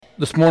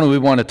This morning we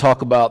want to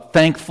talk about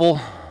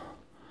thankful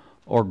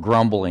or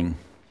grumbling.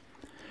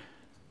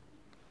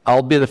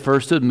 I'll be the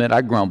first to admit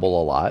I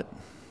grumble a lot.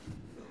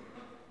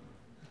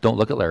 Don't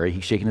look at Larry.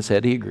 He's shaking his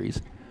head. He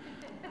agrees.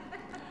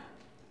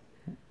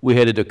 We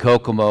headed to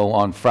Kokomo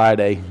on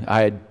Friday.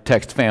 I had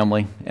text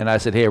family, and I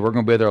said, hey, we're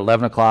going to be there at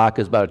 11 o'clock.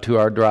 It's about a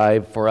 2-hour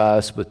drive for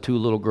us with 2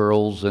 little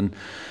girls. And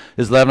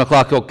is 11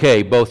 o'clock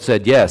okay? Both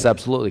said, yes,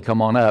 absolutely. Come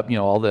on up.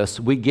 All this.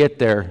 We get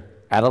there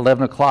at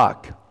 11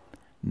 o'clock.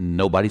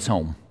 Nobody's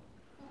home.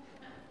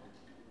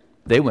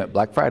 They went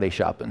Black Friday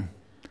shopping.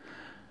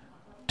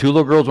 2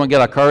 little girls went to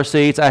get our car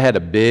seats. I had a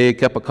big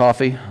cup of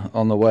coffee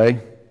on the way.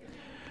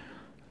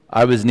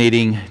 I was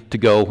needing to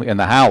go in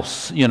the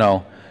house,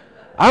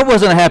 I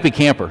wasn't a happy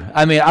camper.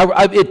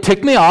 It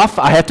ticked me off.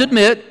 I have to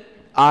admit,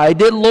 I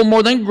did a little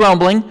more than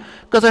grumbling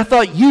because I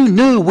thought you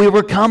knew we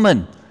were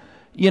coming,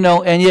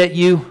 and yet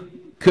you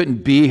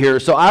couldn't be here.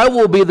 So I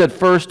will be the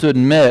first to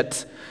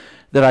admit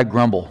that I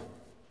grumble,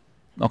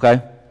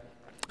 okay?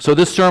 So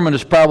this sermon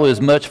is probably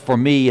as much for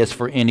me as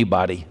for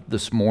anybody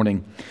this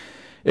morning.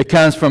 It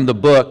comes from the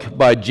book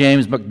by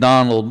James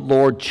MacDonald,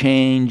 Lord,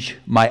 Change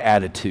My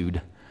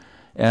Attitude.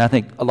 And I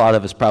think a lot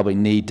of us probably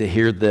need to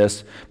hear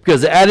this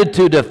because the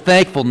attitude of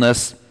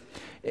thankfulness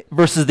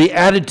versus the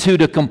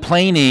attitude of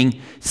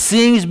complaining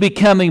seems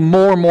becoming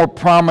more and more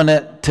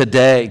prominent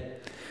today.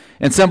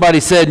 And somebody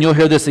said, and you'll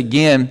hear this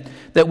again,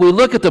 that we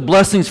look at the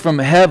blessings from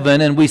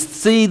heaven and we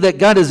see that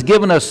God has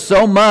given us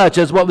so much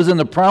as what was in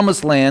the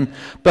promised land,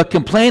 but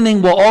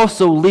complaining will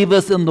also leave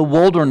us in the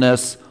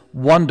wilderness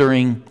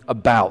wondering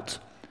about.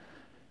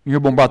 You'll hear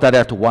more about that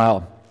after a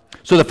while.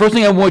 So the first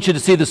thing I want you to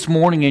see this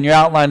morning in your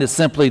outline is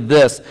simply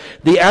this.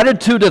 The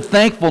attitude of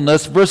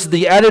thankfulness versus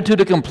the attitude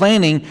of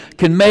complaining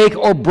can make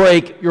or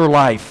break your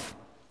life.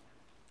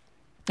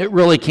 It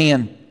really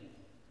can.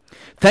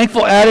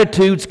 Thankful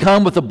attitudes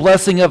come with the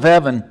blessing of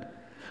heaven,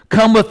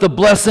 come with the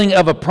blessing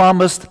of a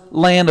promised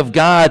land of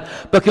God,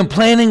 but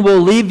complaining will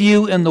leave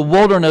you in the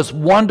wilderness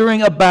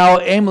wandering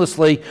about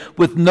aimlessly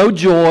with no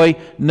joy,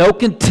 no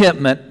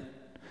contentment,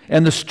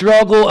 and the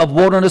struggle of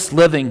wilderness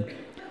living.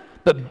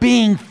 But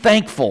being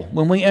thankful,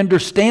 when we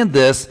understand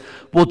this,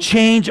 will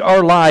change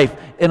our life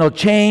and it'll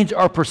change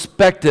our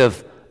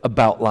perspective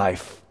about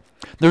life.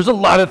 There's a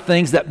lot of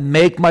things that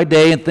make my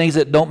day and things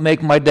that don't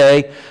make my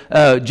day.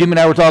 Jim and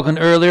I were talking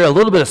earlier, a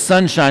little bit of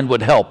sunshine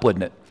would help,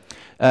 wouldn't it?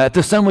 If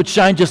the sun would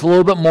shine just a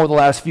little bit more the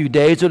last few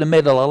days, it would have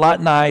made it a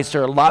lot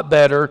nicer, a lot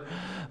better.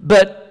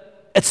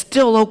 But it's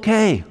still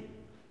okay.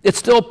 It's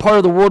still part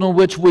of the world in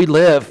which we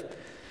live.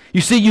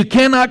 You see, you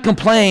cannot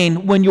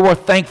complain when you are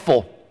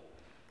thankful.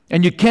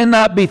 And you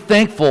cannot be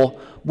thankful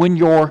when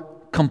you're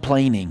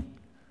complaining.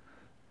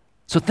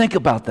 So think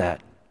about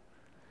that.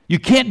 You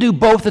can't do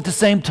both at the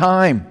same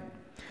time.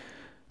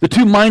 The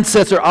two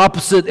mindsets are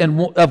opposite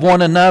of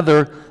one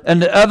another,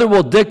 and the other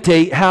will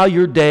dictate how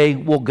your day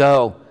will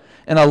go.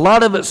 And a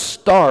lot of it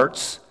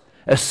starts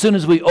as soon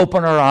as we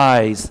open our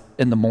eyes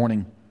in the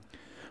morning.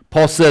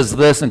 Paul says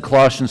this in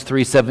Colossians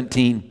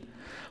 3:17.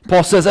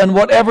 Paul says, and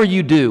whatever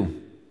you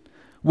do,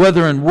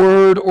 whether in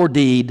word or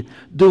deed,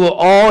 do it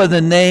all in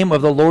the name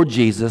of the Lord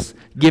Jesus,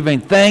 giving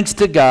thanks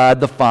to God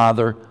the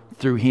Father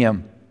through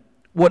him.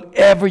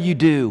 Whatever you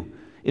do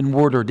in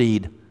word or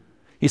deed,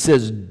 he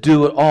says,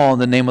 do it all in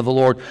the name of the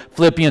Lord.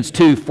 Philippians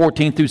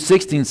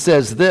 2:14-16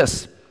 says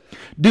this,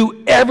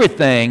 do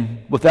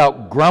everything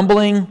without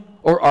grumbling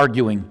or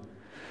arguing,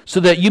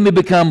 so that you may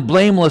become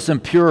blameless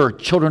and pure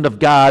children of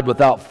God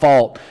without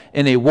fault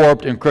in a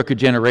warped and crooked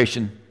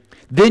generation.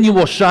 Then you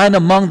will shine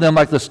among them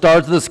like the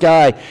stars of the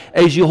sky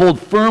as you hold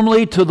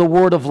firmly to the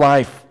word of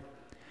life.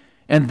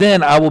 And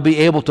then I will be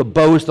able to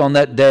boast on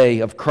that day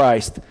of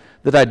Christ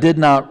that I did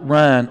not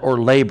run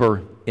or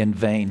labor in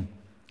vain.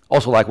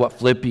 Also like what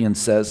Philippians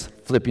says,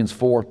 Philippians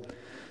 4.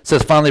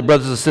 Says, finally,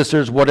 brothers and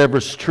sisters, whatever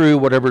is true,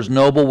 whatever is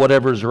noble,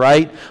 whatever is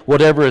right,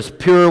 whatever is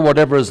pure,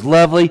 whatever is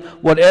lovely,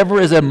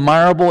 whatever is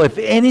admirable, if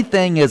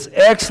anything is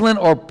excellent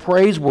or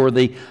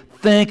praiseworthy,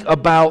 think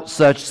about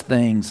such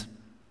things.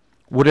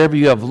 Whatever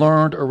you have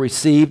learned or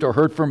received or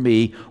heard from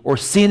me or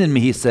seen in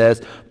me, he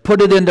says,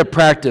 put it into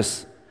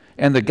practice,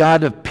 and the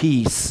God of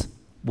peace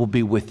will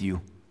be with you.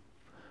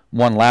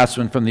 One last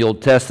one from the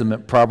Old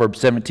Testament,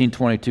 Proverbs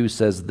 17:22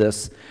 says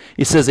this.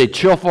 He says, a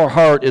cheerful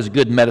heart is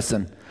good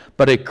medicine,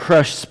 but a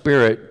crushed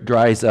spirit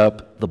dries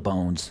up the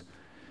bones.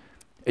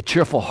 A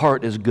cheerful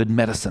heart is good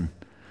medicine.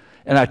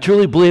 And I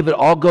truly believe it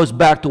all goes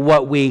back to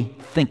what we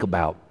think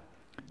about,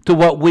 to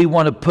what we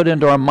want to put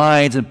into our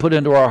minds and put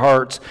into our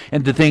hearts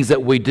and the things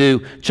that we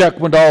do. Chuck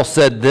Swindoll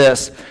said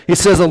this. He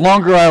says, the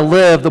longer I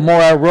live, the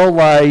more I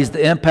realize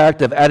the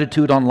impact of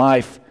attitude on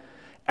life.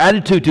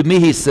 Attitude to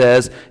me, he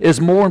says, is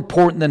more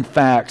important than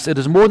facts. It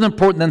is more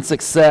important than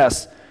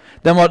success,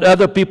 than what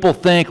other people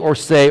think or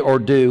say or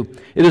do.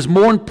 It is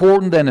more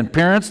important than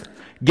appearance,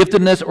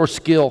 giftedness, or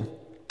skill.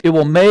 It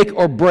will make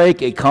or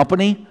break a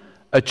company,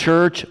 a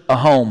church, a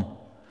home.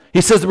 He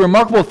says the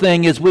remarkable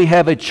thing is we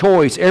have a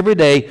choice every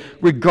day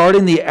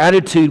regarding the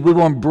attitude we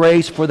will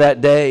embrace for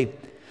that day.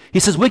 He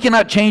says we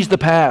cannot change the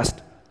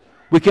past.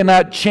 We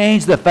cannot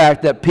change the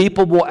fact that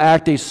people will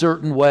act a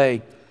certain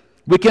way.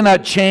 We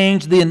cannot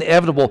change the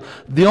inevitable.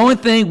 The only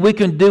thing we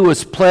can do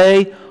is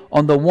play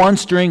on the one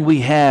string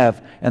we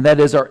have, and that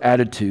is our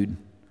attitude.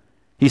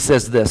 He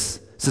says this.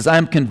 He says,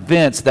 I'm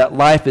convinced that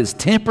life is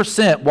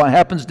 10% what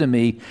happens to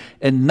me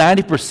and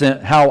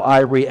 90% how I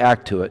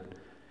react to it.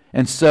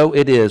 And so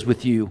it is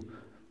with you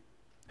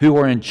who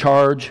are in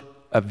charge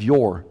of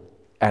your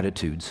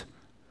attitudes.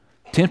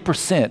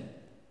 10%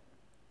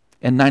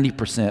 and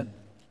 90%.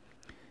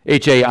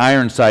 H.A.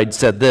 Ironside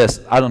said this.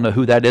 I don't know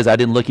who that is. I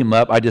didn't look him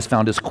up. I just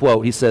found his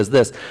quote. He says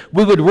this.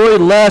 We would worry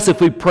less if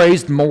we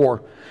praised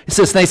more. He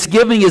says,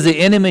 Thanksgiving is the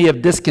enemy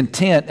of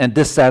discontent and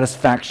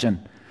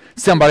dissatisfaction.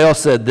 Somebody else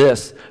said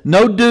this.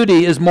 No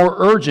duty is more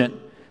urgent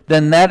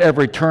than that of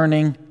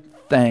returning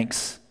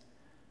thanks.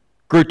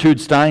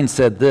 Gertrude Stein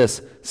said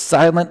this.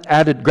 Silent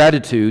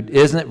gratitude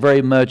isn't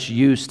very much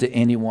use to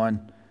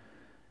anyone.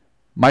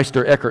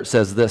 Meister Eckhart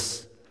says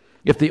this.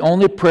 If the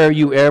only prayer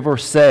you ever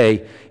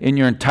say in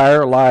your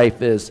entire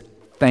life is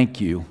thank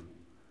you,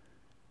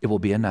 it will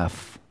be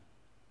enough.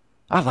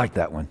 I like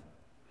that one.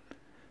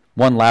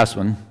 One last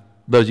one.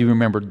 Those of you who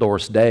remember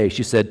Doris Day,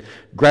 she said,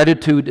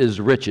 gratitude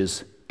is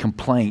riches,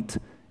 complaint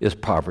is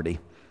poverty.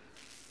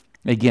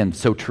 Again,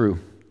 so true.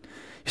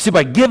 You see,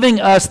 by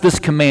giving us this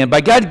command, by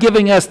God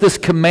giving us this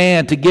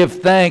command to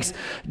give thanks,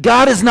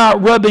 God is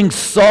not rubbing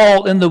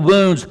salt in the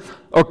wounds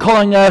or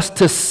calling us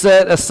to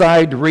set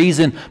aside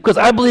reason, because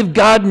I believe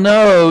God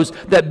knows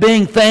that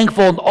being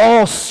thankful in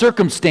all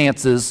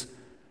circumstances,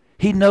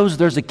 He knows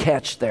there's a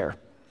catch there.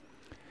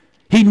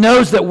 He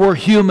knows that we're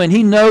human.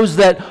 He knows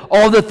that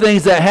all the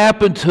things that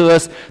happen to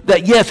us,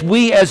 that yes,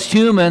 we as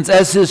humans,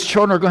 as His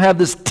children, are going to have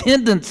this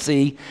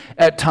tendency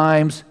at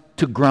times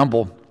to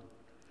grumble.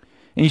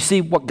 And you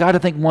see, what God, I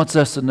think, wants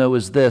us to know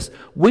is this.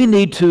 We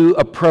need to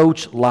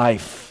approach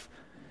life.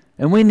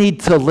 And we need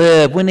to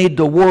live. We need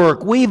to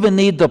work. We even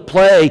need to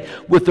play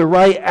with the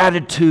right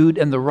attitude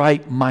and the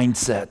right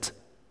mindset.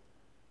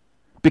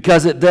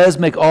 Because it does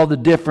make all the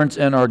difference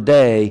in our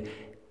day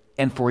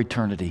and for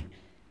eternity.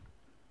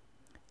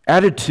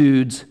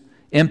 Attitudes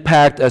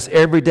impact us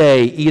every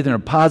day, either in a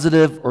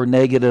positive or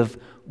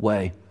negative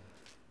way.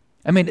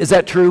 I mean, is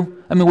that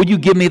true? I mean, would you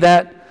give me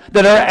that?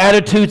 That our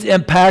attitudes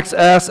impacts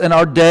us in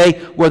our day,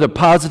 whether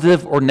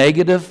positive or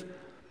negative?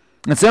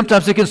 And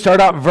sometimes it can start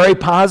out very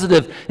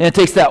positive, and it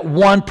takes that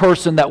one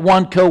person, that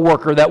one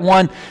coworker, that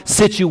one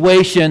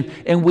situation,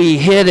 and we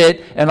hit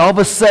it, and all of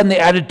a sudden the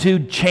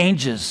attitude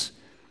changes.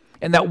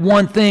 And that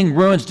one thing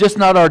ruins just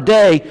not our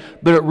day,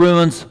 but it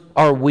ruins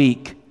our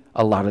week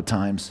a lot of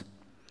times.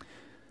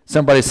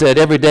 Somebody said,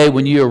 every day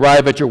when you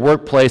arrive at your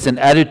workplace, an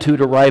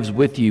attitude arrives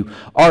with you.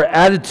 Our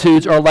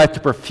attitudes are like the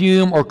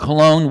perfume or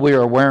cologne we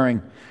are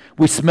wearing.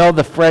 We smell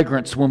the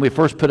fragrance when we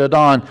first put it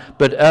on,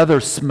 but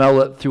others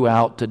smell it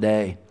throughout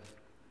today.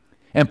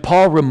 And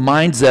Paul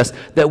reminds us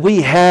that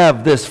we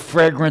have this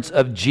fragrance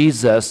of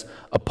Jesus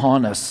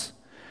upon us.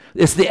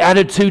 It's the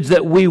attitudes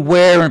that we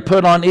wear and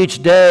put on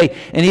each day.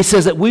 And he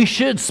says that we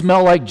should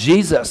smell like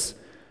Jesus.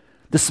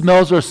 The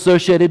smells are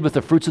associated with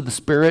the fruits of the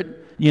Spirit.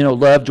 You know,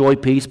 love, joy,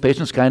 peace,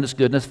 patience, kindness,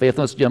 goodness,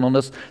 faithfulness,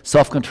 gentleness,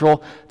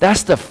 self-control.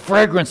 That's the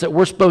fragrance that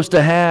we're supposed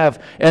to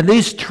have. And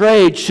these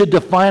traits should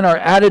define our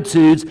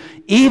attitudes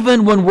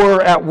even when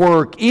we're at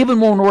work, even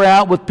when we're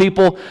out with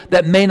people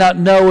that may not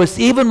know us,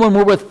 even when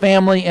we're with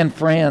family and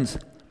friends.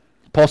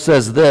 Paul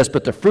says this,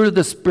 but the fruit of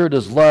the Spirit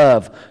is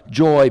love,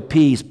 joy,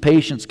 peace,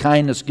 patience,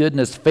 kindness,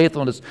 goodness,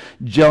 faithfulness,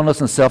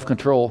 gentleness, and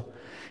self-control.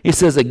 He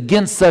says,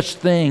 against such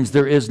things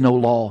there is no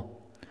law.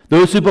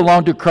 Those who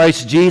belong to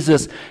Christ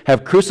Jesus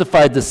have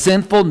crucified the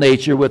sinful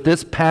nature with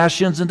its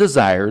passions and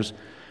desires.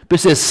 But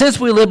it says, since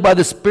we live by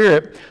the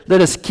Spirit, let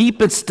us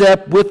keep in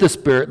step with the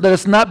Spirit. Let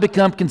us not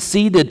become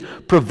conceited,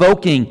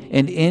 provoking,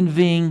 and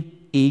envying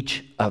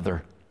each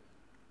other.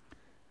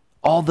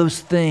 All those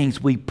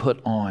things we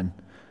put on.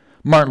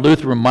 Martin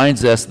Luther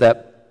reminds us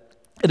that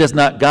it is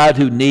not God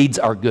who needs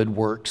our good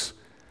works,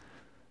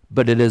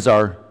 but it is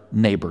our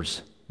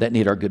neighbors that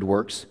need our good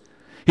works.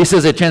 He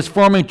says a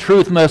transforming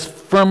truth must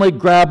firmly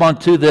grab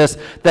onto this,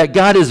 that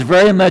God is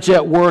very much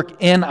at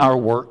work in our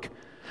work.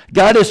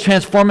 God is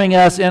transforming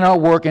us in our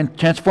work and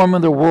transforming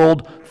the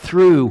world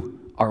through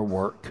our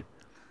work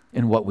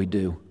in what we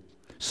do.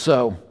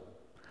 So,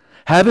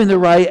 having the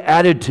right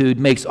attitude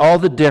makes all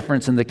the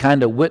difference in the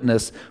kind of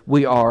witness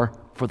we are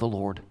for the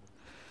Lord.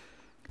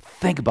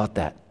 Think about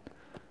that.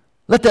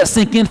 Let that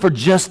sink in for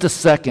just a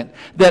second.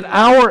 That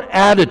our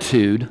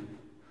attitude,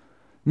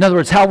 in other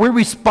words, how we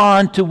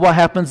respond to what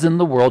happens in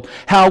the world,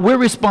 how we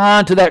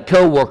respond to that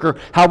coworker,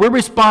 how we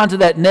respond to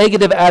that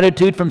negative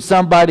attitude from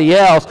somebody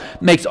else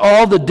makes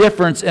all the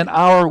difference in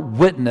our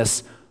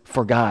witness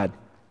for God.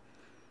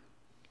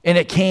 And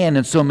it can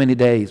in so many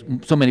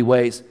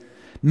ways.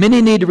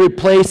 Many need to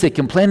replace a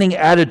complaining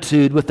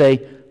attitude with a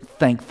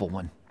thankful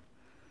one.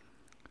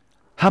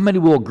 How many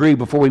will agree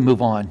before we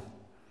move on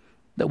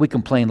that we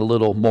complain a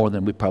little more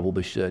than we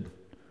probably should? At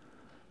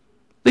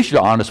least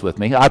you're honest with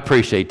me. I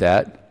appreciate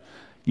that.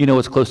 You know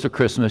it's close to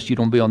Christmas. You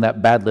don't be on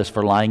that bad list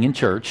for lying in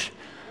church.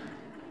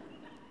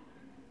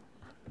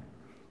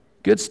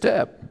 Good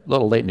step. A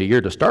little late in the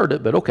year to start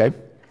it, but okay.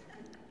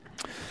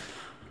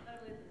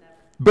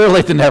 Better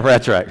late than never,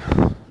 that's right.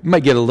 You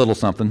might get a little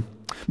something.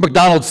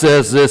 McDonald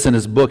says this in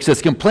his book,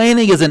 says,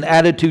 complaining is an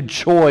attitude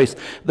choice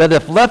that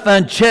if left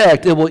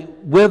unchecked, it will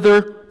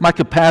wither my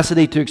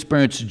capacity to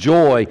experience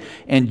joy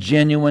and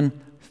genuine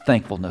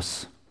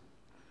thankfulness.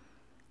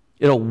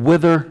 It'll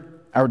wither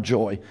our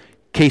joy.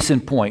 Case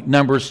in point,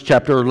 Numbers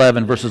chapter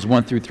 11, verses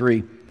 1 through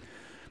 3.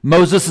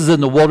 Moses is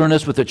in the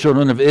wilderness with the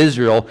children of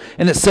Israel,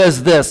 and it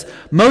says this,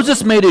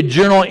 Moses made a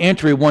journal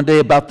entry one day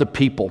about the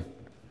people.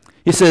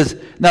 He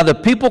says, now the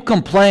people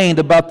complained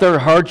about their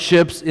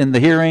hardships in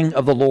the hearing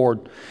of the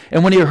Lord.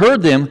 And when he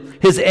heard them,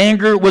 his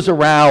anger was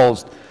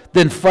aroused.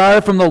 Then fire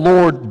from the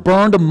Lord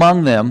burned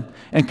among them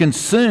and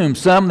consumed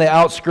some in the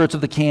outskirts of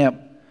the camp.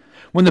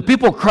 When the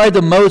people cried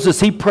to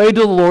Moses, he prayed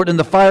to the Lord, and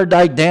the fire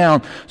died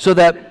down. So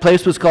that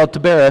place was called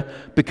Taberah,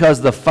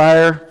 because the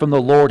fire from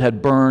the Lord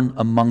had burned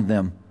among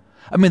them.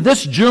 I mean,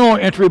 this journal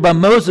entry by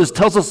Moses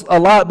tells us a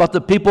lot about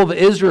the people of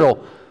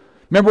Israel.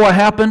 Remember what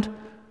happened?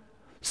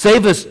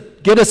 Save us,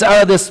 get us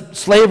out of this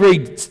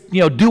slavery,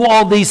 do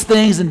all these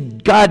things,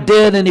 and God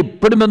did, and he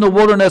put them in the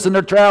wilderness, and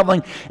they're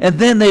traveling, and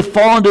then they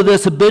fall into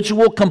this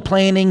habitual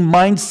complaining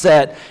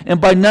mindset.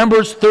 And by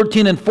Numbers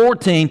 13 and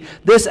 14,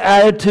 this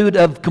attitude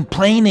of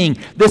complaining,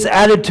 this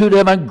attitude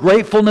of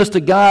ungratefulness to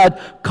God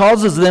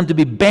causes them to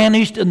be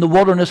banished in the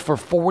wilderness for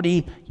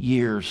 40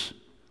 years.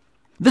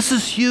 This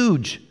is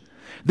huge.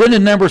 Then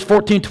in Numbers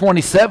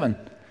 14:27,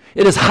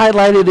 it is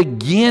highlighted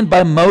again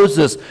by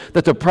Moses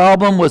that the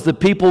problem was the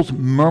people's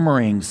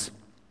murmurings.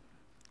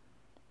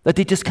 That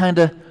they just kind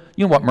of,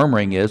 you know what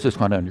murmuring is, just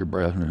kind of under your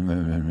breath,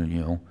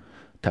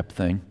 type of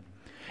thing.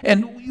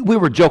 And we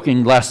were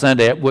joking last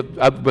Sunday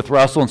with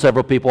Russell and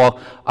several people.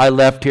 I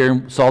left here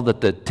and saw that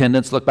the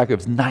attendance looked back, it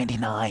was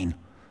 99.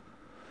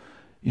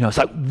 It's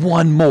like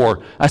one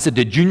more. I said,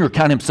 did Junior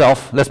count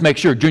himself? Let's make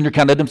sure Junior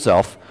counted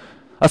himself.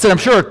 I said, I'm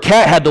sure a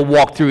cat had to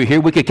walk through here.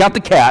 We could count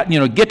the cat,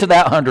 get to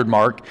that 100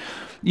 mark,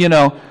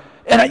 And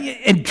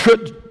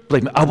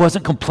believe me, I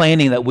wasn't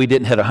complaining that we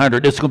didn't hit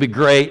 100. It's going to be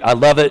great. I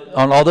love it,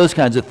 on all those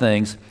kinds of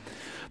things.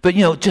 But,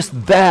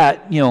 just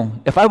that,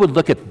 if I would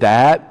look at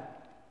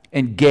that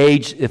and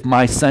gauge if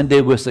my Sunday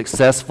was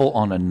successful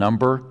on a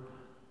number,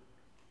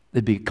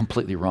 it'd be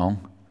completely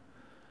wrong.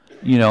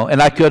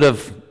 And I could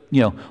have,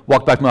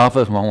 walked back to my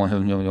office,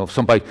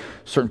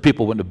 certain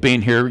people wouldn't have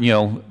been here.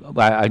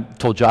 I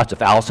told Josh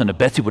if Allison and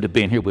Betsy would have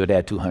been here, we would have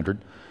had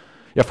 200.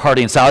 If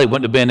Hardy and Sally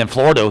wouldn't have been in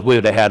Florida, we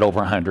would have had over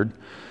 100.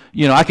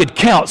 I could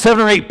count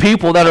 7 or 8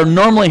 people that are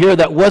normally here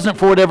that wasn't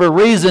for whatever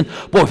reason.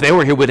 Boy, if they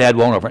were here, we'd have had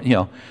one over,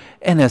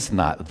 And it's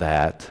not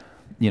that,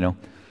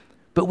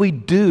 But we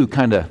do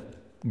kind of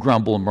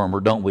grumble and murmur,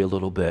 don't we, a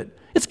little bit?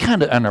 It's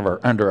kind of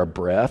under our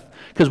breath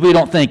because we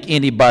don't think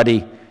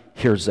anybody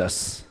hears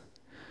us.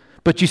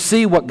 But you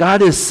see, what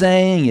God is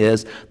saying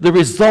is the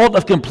result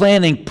of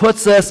complaining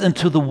puts us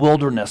into the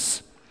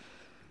wilderness.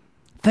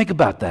 Think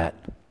about that.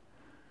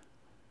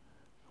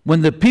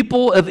 When the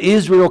people of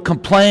Israel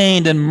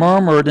complained and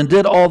murmured and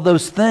did all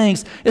those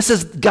things, it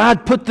says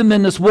God put them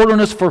in this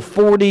wilderness for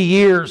 40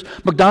 years.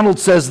 McDonald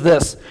says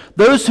this,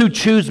 those who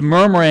choose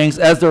murmurings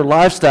as their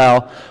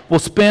lifestyle will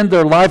spend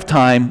their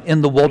lifetime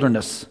in the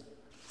wilderness.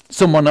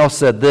 Someone else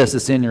said this,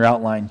 it's in your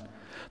outline.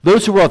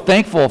 Those who are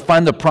thankful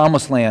find the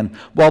promised land,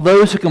 while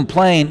those who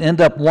complain end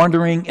up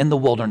wandering in the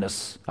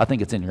wilderness. I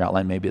think it's in your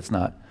outline, maybe it's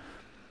not.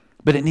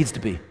 But it needs to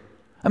be.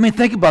 I mean,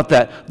 think about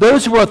that.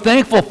 Those who are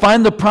thankful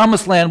find the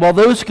promised land, while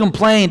those who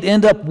complained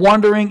end up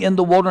wandering in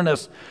the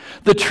wilderness.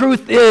 The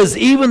truth is,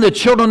 even the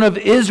children of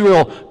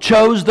Israel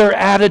chose their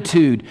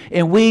attitude,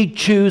 and we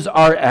choose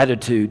our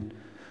attitude.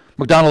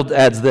 McDonald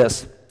adds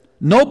this,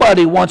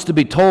 nobody wants to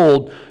be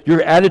told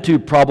your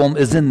attitude problem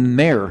is in the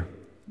mirror,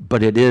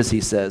 but it is,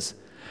 he says.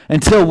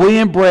 Until we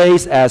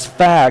embrace as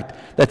fact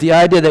that the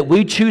idea that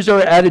we choose our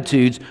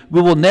attitudes, we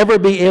will never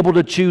be able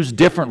to choose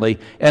differently,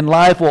 and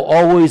life will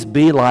always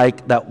be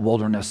like that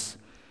wilderness.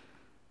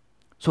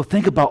 So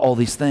think about all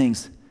these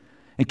things.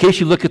 In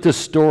case you look at this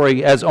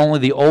story as only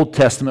the Old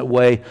Testament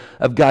way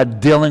of God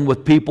dealing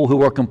with people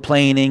who are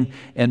complaining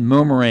and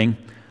murmuring,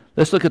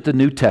 let's look at the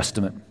New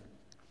Testament.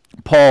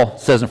 Paul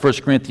says in 1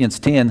 Corinthians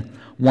 10,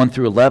 1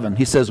 through 11,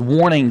 he says,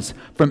 warnings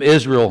from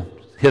Israel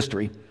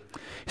history.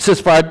 He says,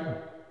 for I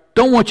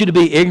don't want you to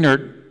be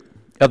ignorant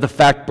of the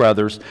fact,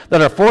 brothers,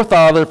 that our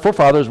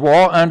forefathers were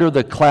all under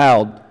the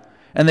cloud,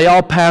 and they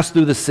all passed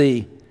through the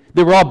sea.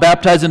 They were all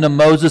baptized into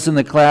Moses in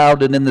the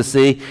cloud and in the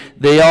sea.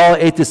 They all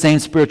ate the same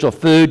spiritual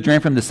food,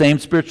 drank from the same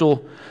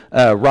spiritual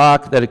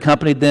rock that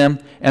accompanied them,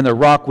 and the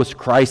rock was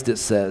Christ, it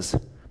says.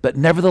 But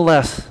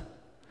nevertheless,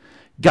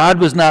 God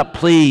was not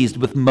pleased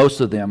with most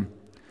of them.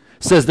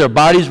 It says their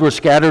bodies were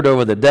scattered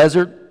over the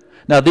desert.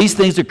 Now these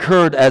things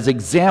occurred as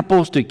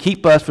examples to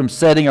keep us from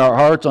setting our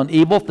hearts on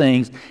evil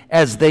things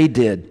as they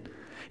did.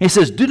 He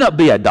says, do not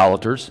be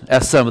idolaters,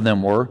 as some of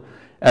them were,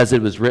 as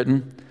it was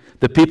written.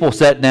 The people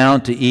sat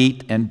down to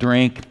eat and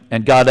drink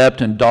and got up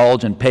to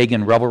indulge in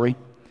pagan revelry.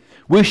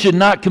 We should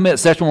not commit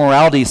sexual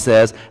immorality, he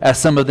says, as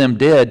some of them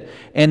did.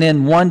 And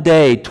in one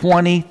day,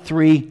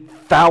 23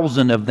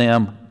 5,000 of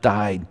them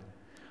died.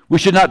 We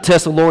should not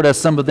test the Lord as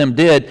some of them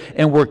did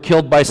and were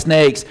killed by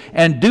snakes.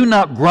 And do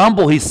not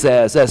grumble, he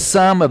says, as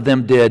some of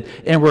them did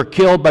and were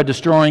killed by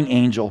destroying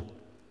angel.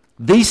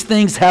 These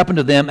things happened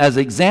to them as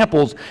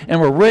examples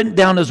and were written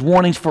down as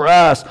warnings for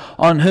us,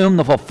 on whom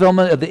the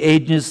fulfillment of the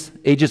ages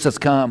has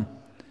come.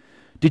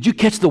 Did you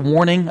catch the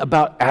warning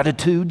about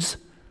attitudes?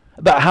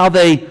 About how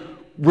they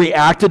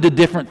reacted to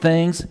different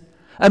things?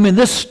 I mean,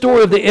 this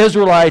story of the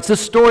Israelites, this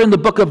story in the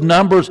book of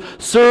Numbers,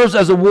 serves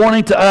as a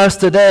warning to us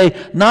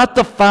today not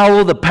to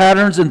follow the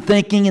patterns and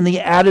thinking and the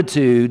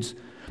attitudes.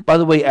 By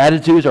the way,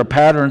 attitudes are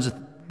patterns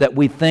that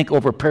we think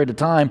over a period of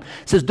time.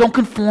 It says, don't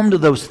conform to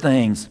those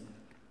things.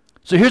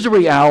 So here's a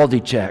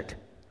reality check.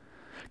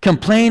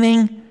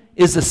 Complaining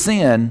is a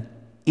sin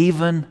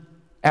even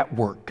at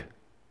work.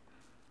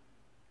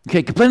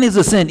 Okay, complaining is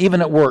a sin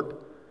even at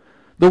work.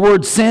 The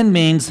word sin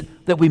means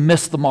that we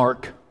miss the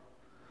mark,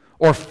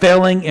 or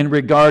failing in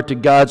regard to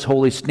God's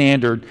holy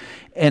standard,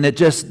 and it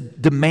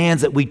just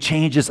demands that we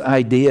change this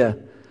idea.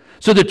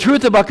 So the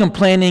truth about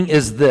complaining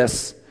is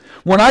this.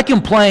 When I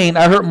complain,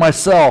 I hurt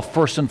myself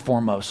first and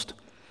foremost.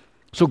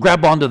 So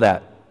grab onto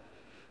that.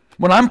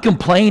 When I'm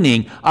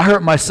complaining, I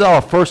hurt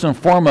myself first and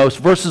foremost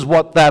versus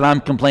what that I'm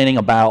complaining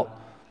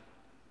about.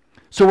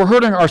 So we're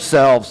hurting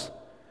ourselves.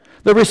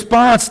 The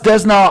response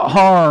does you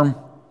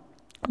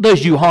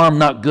harm,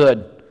 not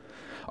good.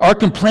 Our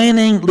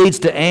complaining leads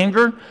to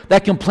anger.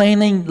 That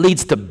complaining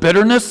leads to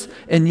bitterness.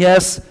 And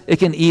yes, it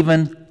can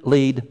even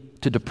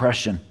lead to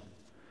depression.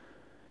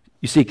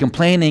 You see,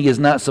 complaining is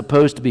not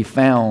supposed to be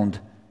found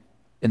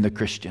in the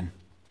Christian.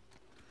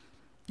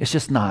 It's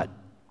just not.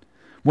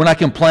 When I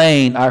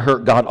complain, I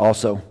hurt God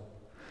also.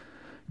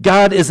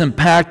 God is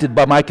impacted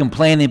by my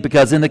complaining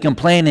because in the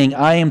complaining,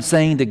 I am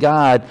saying to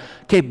God,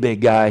 okay, big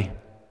guy,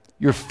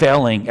 you're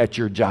failing at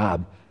your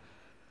job.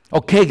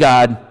 Okay,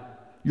 God,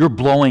 you're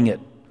blowing it.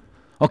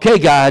 Okay,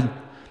 God,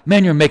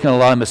 man, you're making a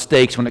lot of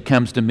mistakes when it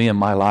comes to me and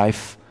my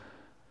life.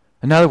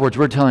 In other words,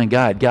 we're telling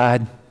God,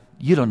 God,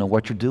 you don't know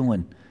what you're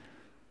doing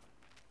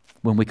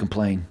when we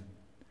complain.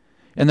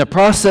 In the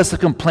process of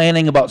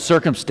complaining about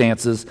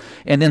circumstances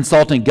and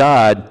insulting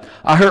God,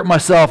 I hurt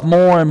myself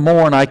more and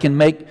more, and I can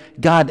make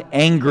God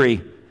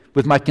angry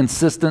with my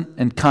consistent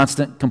and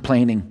constant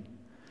complaining.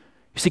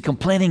 You see,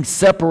 complaining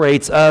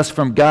separates us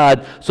from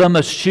God, so I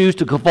must choose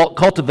to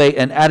cultivate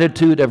an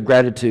attitude of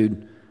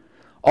gratitude.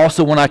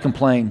 Also, when I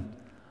complain,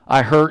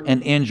 I hurt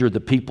and injure the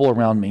people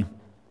around me.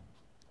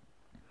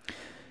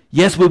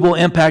 Yes, we will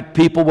impact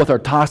people with our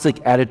toxic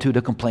attitude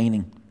of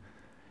complaining.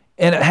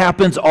 And it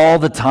happens all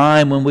the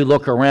time when we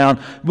look around.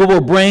 We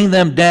will bring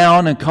them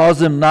down and cause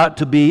them not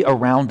to be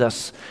around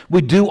us.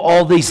 We do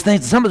all these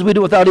things. Sometimes we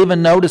do it without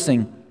even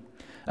noticing.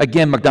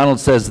 Again,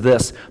 McDonald says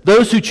this: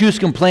 those who choose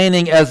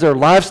complaining as their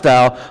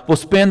lifestyle will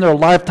spend their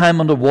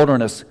lifetime in the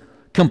wilderness.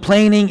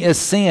 Complaining is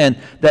sin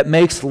that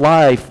makes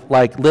life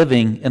like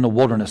living in the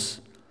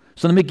wilderness.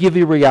 So let me give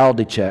you a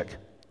reality check.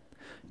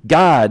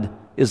 God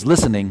is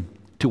listening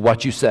to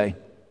what you say.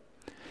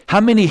 How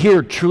many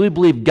here truly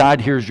believe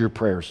God hears your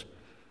prayers?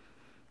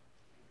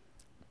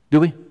 Do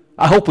we?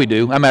 I hope we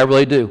do. I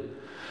really do.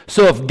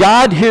 So if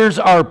God hears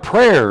our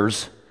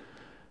prayers,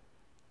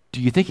 do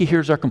you think he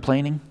hears our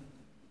complaining?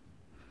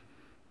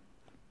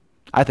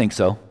 I think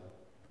so.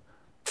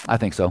 I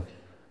think so.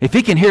 If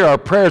he can hear our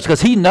prayers,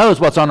 because he knows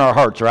what's on our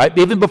hearts, right?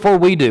 Even before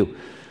we do.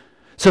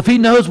 So if he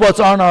knows what's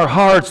on our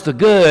hearts, the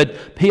good,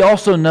 he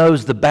also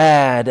knows the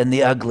bad and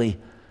the ugly.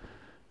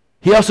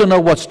 He also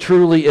knows what's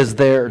truly is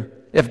there.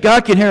 If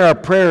God can hear our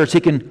prayers, he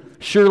can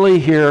surely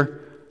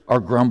hear our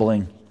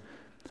grumbling.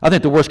 I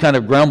think the worst kind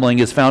of grumbling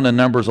is found in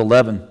Numbers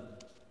 11,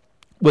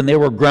 when they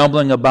were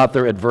grumbling about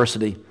their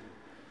adversity.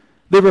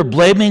 They were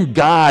blaming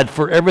God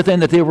for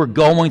everything that they were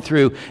going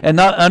through and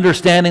not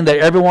understanding that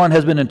everyone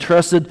has been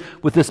entrusted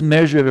with this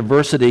measure of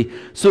adversity.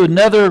 So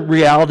another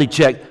reality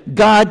check: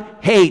 God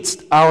hates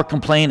our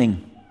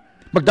complaining.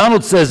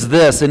 McDonald says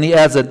this, and he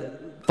adds a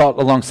thought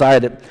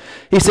alongside it.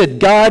 He said,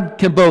 God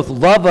can both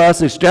love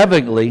us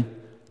extravagantly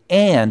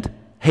and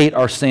hate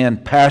our sin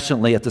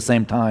passionately at the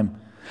same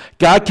time.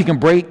 God can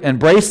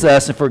embrace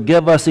us and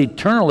forgive us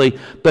eternally,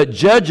 but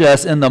judge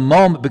us in the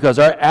moment because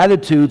our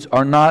attitudes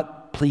are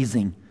not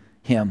pleasing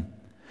him.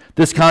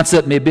 This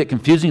concept may be a bit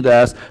confusing to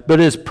us, but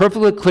it is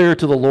perfectly clear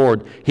to the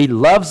Lord. He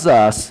loves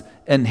us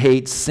and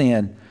hates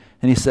sin.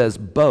 And he says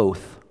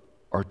both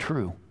are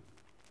true.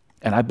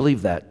 And I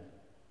believe that.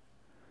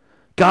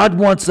 God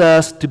wants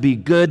us to be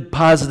good,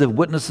 positive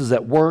witnesses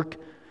at work,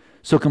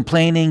 so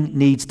complaining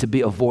needs to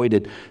be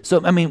avoided. So,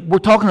 we're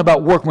talking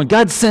about work. When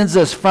God sends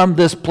us from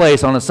this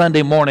place on a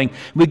Sunday morning,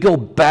 we go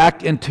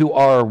back into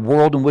our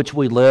world in which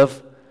we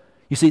live.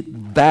 You see,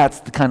 that's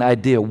the kind of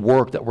idea of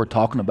work that we're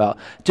talking about.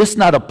 Just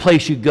not a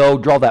place you go,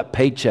 draw that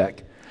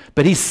paycheck.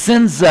 But he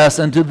sends us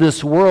into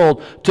this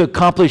world to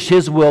accomplish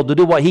his will, to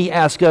do what he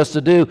asks us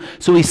to do.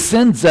 So he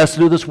sends us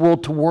to this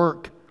world to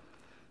work.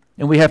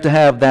 And we have to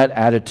have that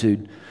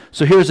attitude.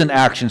 So here's an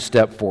action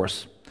step for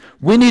us.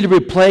 We need to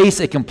replace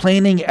a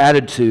complaining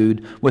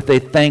attitude with a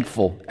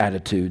thankful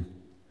attitude.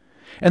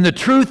 And the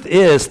truth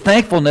is,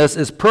 thankfulness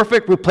is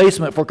perfect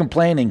replacement for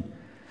complaining.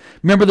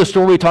 Remember the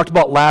story we talked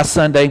about last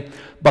Sunday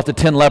about the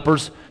 10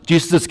 lepers?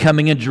 Jesus is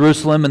coming in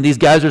Jerusalem, and these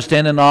guys are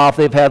standing off.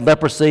 They've had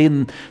leprosy,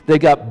 and they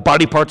got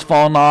body parts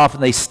falling off,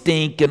 and they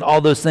stink, and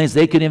all those things.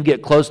 They couldn't even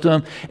get close to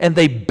him. And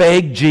they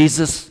beg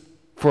Jesus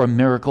for a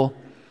miracle.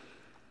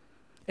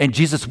 And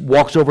Jesus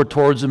walks over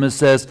towards them and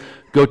says,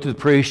 go to the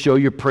priest, show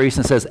your priest.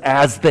 And says,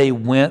 as they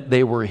went,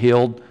 they were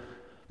healed.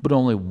 But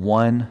only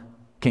one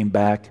came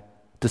back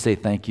to say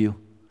thank you.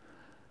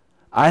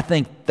 I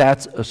think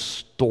that's a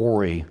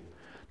story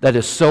that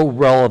is so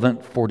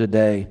relevant for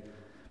today.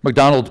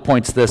 McDonald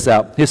points this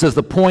out. He says,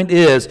 the point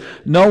is,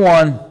 no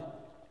one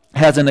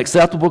has an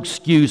acceptable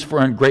excuse for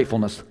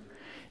ungratefulness.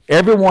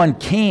 Everyone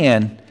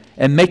can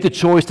and make the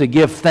choice to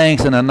give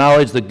thanks and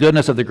acknowledge the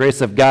goodness of the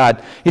grace of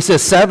God. He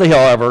says, sadly,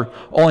 however,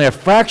 only a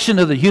fraction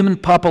of the human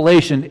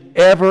population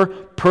ever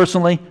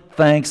personally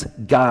thanks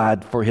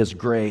God for his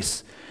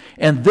grace.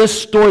 And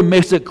this story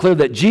makes it clear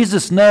that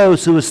Jesus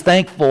knows who is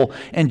thankful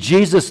and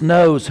Jesus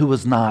knows who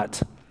is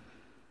not.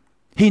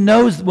 He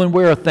knows when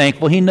we're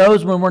thankful. He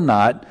knows when we're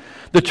not.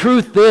 The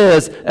truth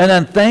is, an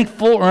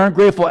unthankful or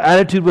ungrateful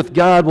attitude with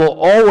God will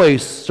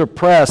always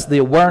suppress the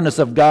awareness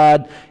of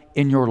God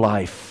in your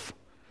life.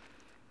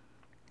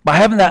 By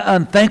having that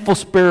unthankful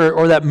spirit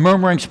or that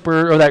murmuring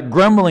spirit or that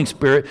grumbling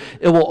spirit,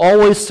 it will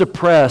always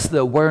suppress the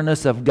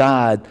awareness of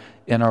God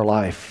in our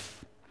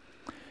life.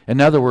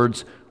 In other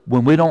words,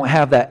 when we don't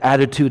have that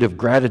attitude of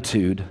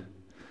gratitude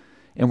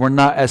and we're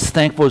not as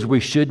thankful as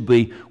we should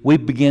be, we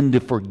begin to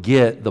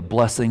forget the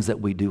blessings that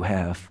we do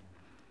have.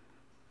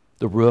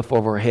 The roof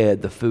over our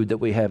head, the food that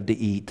we have to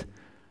eat,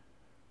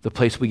 the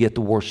place we get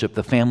to worship,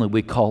 the family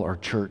we call our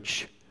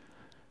church.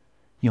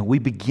 We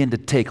begin to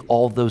take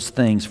all those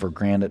things for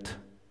granted.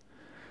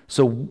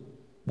 So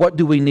what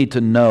do we need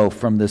to know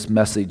from this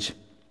message?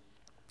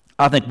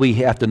 I think we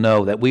have to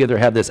know that we either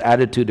have this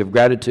attitude of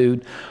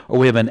gratitude or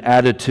we have an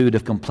attitude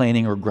of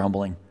complaining or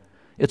grumbling.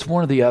 It's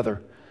one or the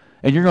other.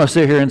 And you're going to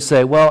sit here and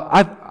say, well,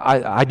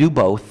 I do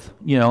both.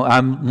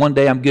 One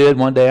day I'm good,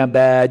 one day I'm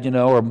bad,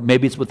 or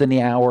maybe it's within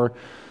the hour.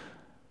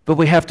 But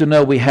we have to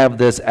know we have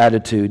this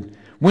attitude.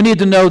 We need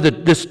to know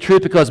that this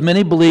truth because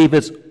many believe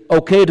it's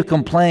okay to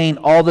complain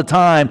all the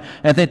time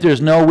and think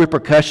there's no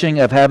repercussion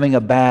of having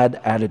a bad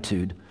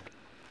attitude.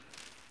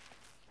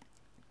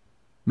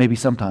 Maybe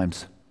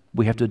sometimes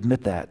we have to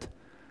admit that.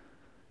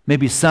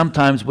 Maybe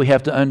sometimes we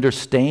have to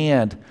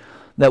understand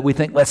that we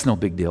think, that's no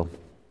big deal.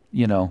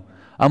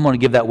 I'm going to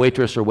give that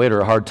waitress or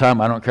waiter a hard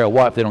time. I don't care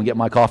what if they don't get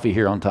my coffee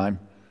here on time.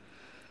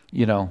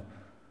 And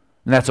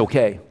that's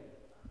okay.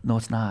 No,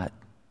 it's not.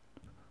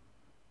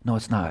 No,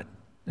 it's not.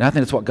 And I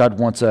think that's what God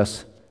wants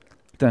us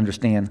to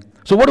understand.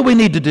 So what do we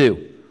need to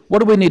do? What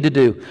do we need to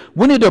do?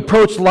 We need to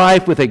approach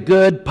life with a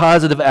good,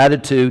 positive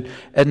attitude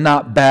and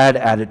not bad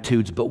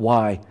attitudes. But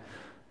why?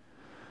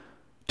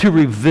 To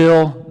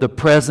reveal the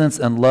presence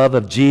and love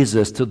of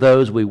Jesus to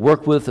those we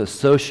work with,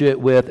 associate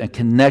with, and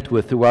connect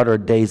with throughout our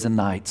days and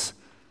nights,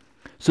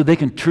 so they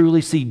can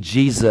truly see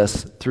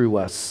Jesus through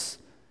us.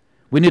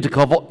 We need to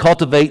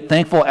cultivate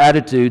thankful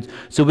attitudes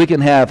so we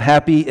can have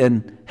happy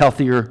and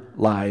healthier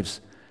lives.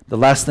 The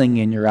last thing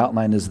in your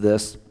outline is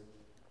this.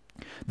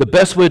 The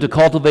best way to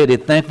cultivate a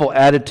thankful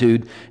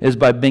attitude is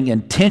by being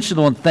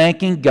intentional in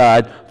thanking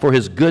God for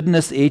his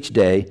goodness each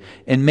day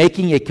and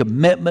making a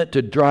commitment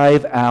to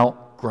drive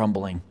out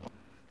grumbling.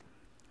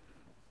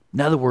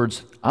 In other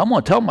words, I'm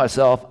going to tell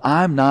myself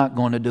I'm not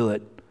going to do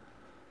it.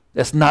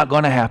 It's not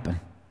going to happen.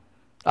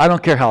 I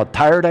don't care how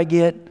tired I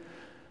get.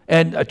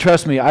 And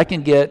trust me, I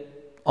can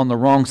get on the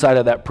wrong side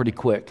of that pretty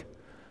quick.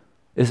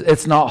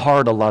 It's not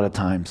hard a lot of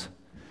times.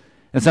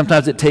 And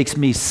sometimes it takes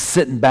me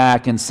sitting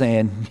back and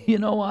saying, you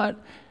know what?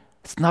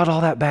 It's not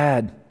all that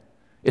bad.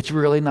 It's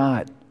really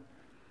not.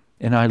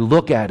 And I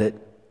look at it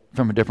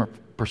from a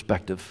different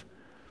perspective.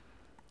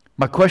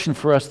 My question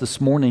for us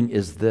this morning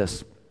is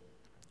this.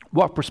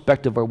 What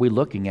perspective are we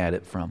looking at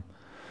it from?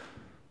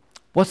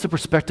 What's the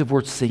perspective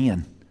we're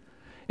seeing?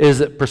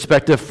 Is it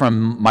perspective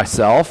from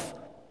myself?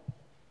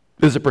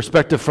 Is it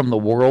perspective from the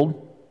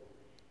world?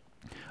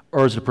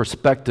 Or is it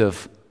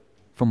perspective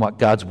from what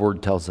God's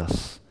Word tells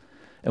us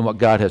and what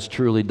God has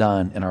truly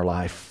done in our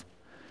life?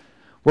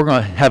 We're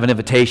going to have an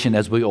invitation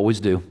as we always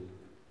do.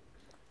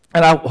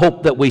 And I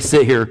hope that we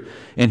sit here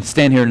and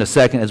stand here in a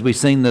second as we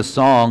sing this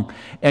song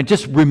and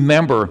just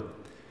remember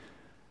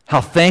how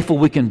thankful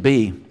we can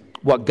be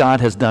what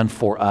God has done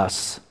for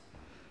us.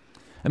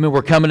 I mean,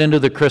 we're coming into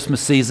the Christmas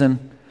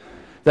season,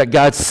 that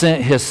God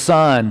sent his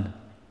Son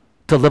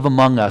to live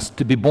among us,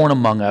 to be born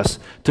among us,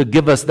 to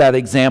give us that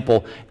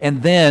example.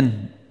 And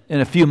then in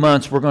a few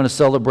months, we're going to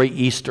celebrate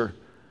Easter,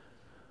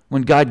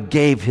 when God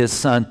gave his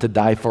Son to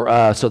die for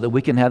us so that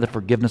we can have the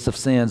forgiveness of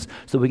sins,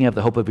 so we can have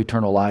the hope of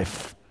eternal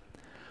life.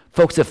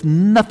 Folks, if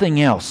nothing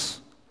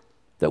else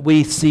that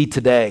we see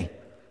today,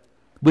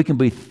 we can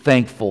be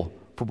thankful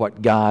for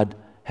what God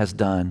has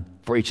done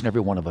for each and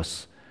every one of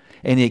us.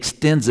 And he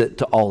extends it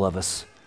to all of us.